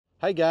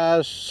Hey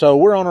guys, so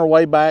we're on our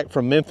way back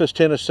from Memphis,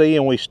 Tennessee,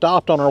 and we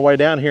stopped on our way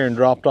down here and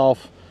dropped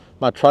off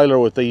my trailer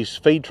with these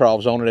feed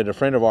troughs on it at a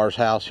friend of ours'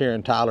 house here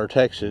in Tyler,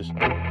 Texas.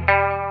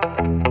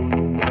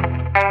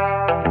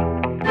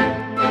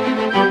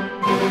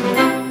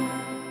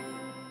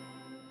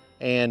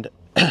 And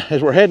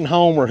as we're heading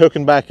home, we're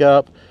hooking back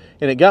up,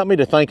 and it got me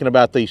to thinking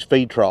about these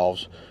feed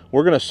troughs.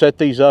 We're going to set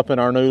these up in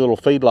our new little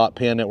feedlot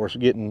pen that we're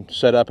getting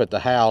set up at the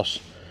house.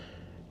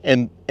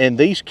 And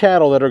these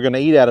cattle that are going to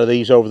eat out of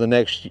these over the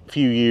next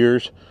few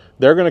years,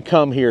 they're going to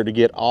come here to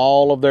get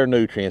all of their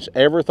nutrients,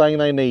 everything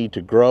they need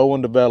to grow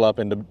and develop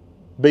and to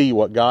be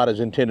what God has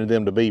intended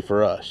them to be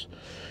for us.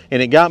 And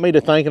it got me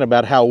to thinking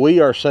about how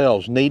we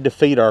ourselves need to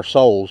feed our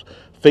souls,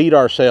 feed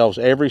ourselves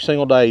every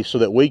single day so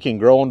that we can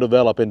grow and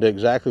develop into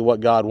exactly what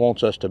God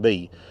wants us to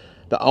be.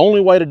 The only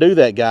way to do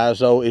that, guys,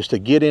 though, is to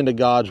get into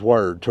God's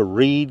Word, to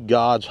read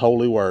God's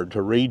holy Word,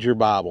 to read your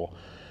Bible.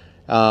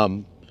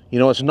 You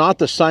know, it's not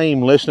the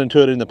same listening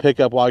to it in the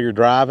pickup while you're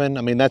driving.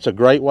 I mean, that's a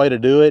great way to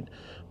do it,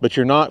 but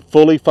you're not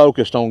fully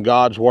focused on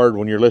God's Word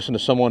when you're listening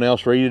to someone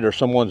else read it or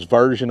someone's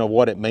version of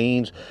what it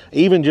means.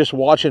 Even just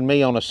watching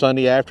me on a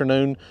Sunday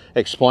afternoon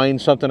explain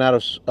something out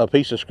of a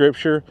piece of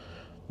Scripture,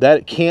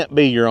 that can't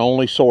be your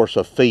only source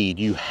of feed.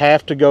 You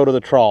have to go to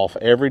the trough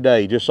every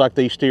day, just like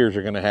these steers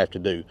are going to have to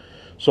do.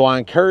 So I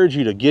encourage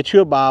you to get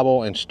you a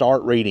Bible and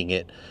start reading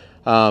it.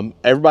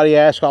 Everybody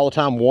asks all the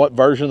time, what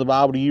version of the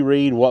Bible do you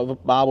read?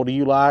 What Bible do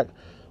you like?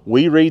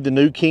 We read the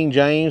New King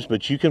James,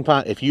 but you can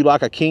find, if you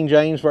like a King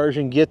James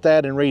version, get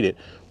that and read it.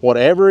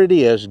 Whatever it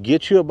is,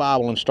 get you a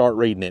Bible and start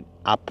reading it.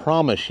 I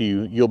promise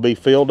you, you'll be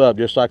filled up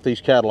just like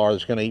these cattle are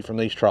that's going to eat from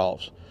these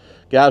troughs.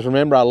 Guys,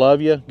 remember, I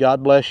love you.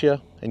 God bless you,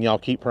 and y'all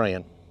keep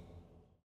praying.